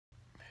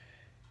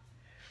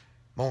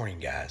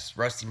Morning, guys.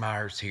 Rusty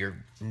Myers here.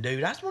 And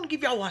dude, I just want to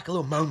give y'all like a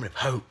little moment of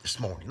hope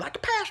this morning, like a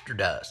pastor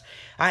does.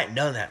 I ain't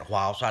done that in a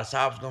while, so I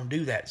decided I was going to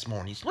do that this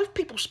morning. It's lift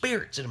people's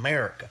spirits in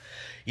America.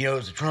 You know,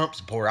 as a Trump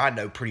supporter, I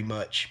know pretty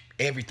much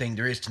everything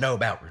there is to know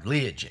about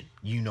religion.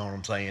 You know what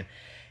I'm saying?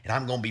 And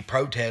I'm going to be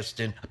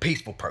protesting, a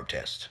peaceful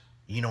protest.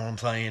 You know what I'm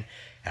saying?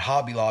 At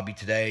Hobby Lobby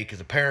today, because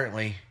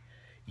apparently,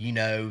 you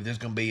know, there's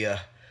been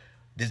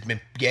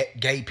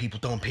gay people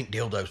throwing pink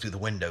dildos through the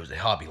windows at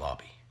Hobby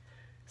Lobby.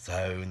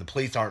 So, and the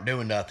police aren't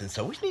doing nothing,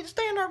 so we just need to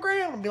stand our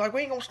ground and be like,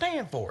 we ain't gonna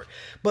stand for it.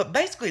 But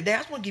basically, I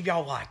just want to give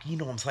y'all, like, you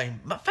know what I'm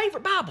saying, my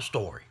favorite Bible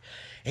story.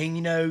 And,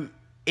 you know,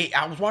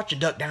 I was watching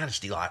Duck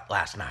Dynasty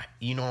last night,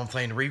 you know what I'm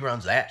saying, the reruns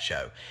of that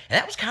show. And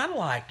that was kind of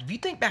like, if you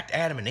think back to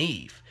Adam and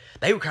Eve,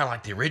 they were kind of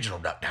like the original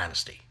Duck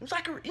Dynasty. It was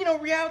like a, you know,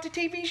 reality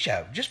TV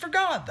show, just for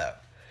God, though.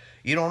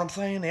 You know what I'm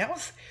saying? That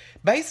was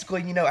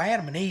basically, you know,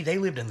 Adam and Eve, they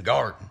lived in the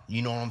garden,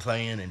 you know what I'm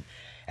saying, and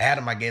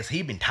Adam, I guess,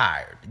 he'd been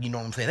tired. You know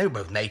what I'm saying? They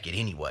were both naked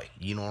anyway.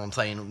 You know what I'm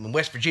saying? In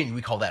West Virginia,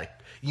 we call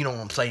that, you know what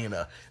I'm saying,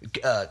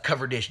 a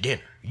cover dish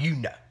dinner. You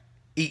know.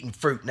 Eating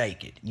fruit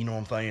naked. You know what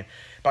I'm saying?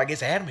 But I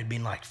guess Adam had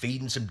been, like,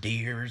 feeding some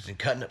deers and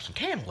cutting up some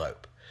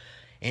cantaloupe.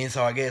 And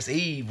so I guess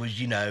Eve was,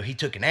 you know, he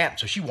took a nap,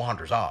 so she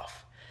wanders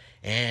off.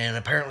 And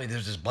apparently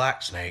there's this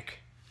black snake.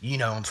 You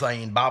know what I'm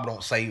saying? Bible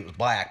don't say it was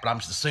black, but I'm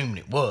just assuming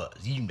it was.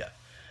 You know.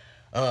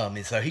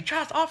 And so he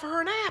tries to offer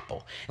her an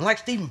apple. And like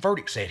Stephen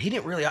Furtick said, he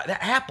didn't really,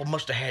 that apple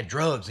must have had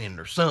drugs in it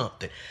or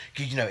something.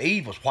 Because, you know,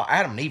 Eve was white,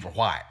 Adam and Eve were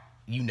white,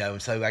 you know.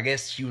 And so I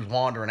guess she was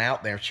wandering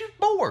out there. She was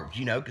bored,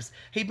 you know, because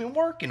he'd been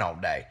working all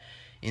day.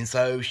 And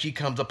so she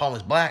comes up on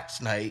this black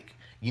snake,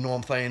 you know what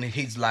I'm saying? And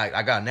he's like,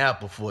 I got an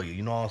apple for you,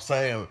 you know what I'm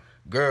saying?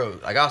 Girl,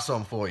 I got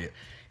something for you.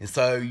 And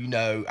so, you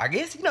know, I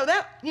guess, you know,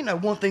 that, you know,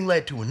 one thing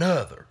led to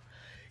another.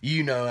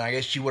 You know, I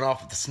guess she went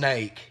off with the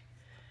snake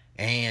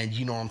and,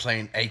 you know what I'm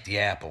saying, ate the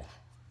apple.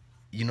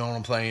 You know what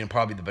I'm saying?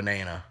 Probably the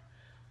banana.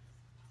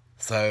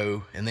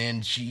 So, and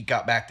then she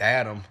got back to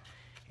Adam,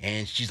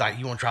 and she's like,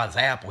 you want to try this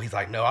apple? He's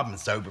like, no, I've been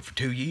sober for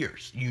 2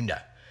 years. You know.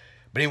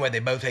 But anyway, they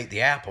both ate the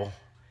apple,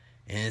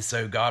 and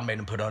so God made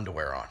them put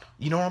underwear on.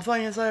 You know what I'm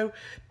saying? So,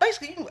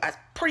 basically, that's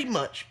pretty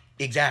much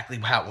exactly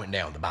how it went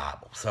down in the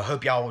Bible. So, I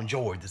hope y'all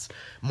enjoyed this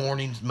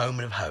morning's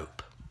moment of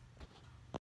hope.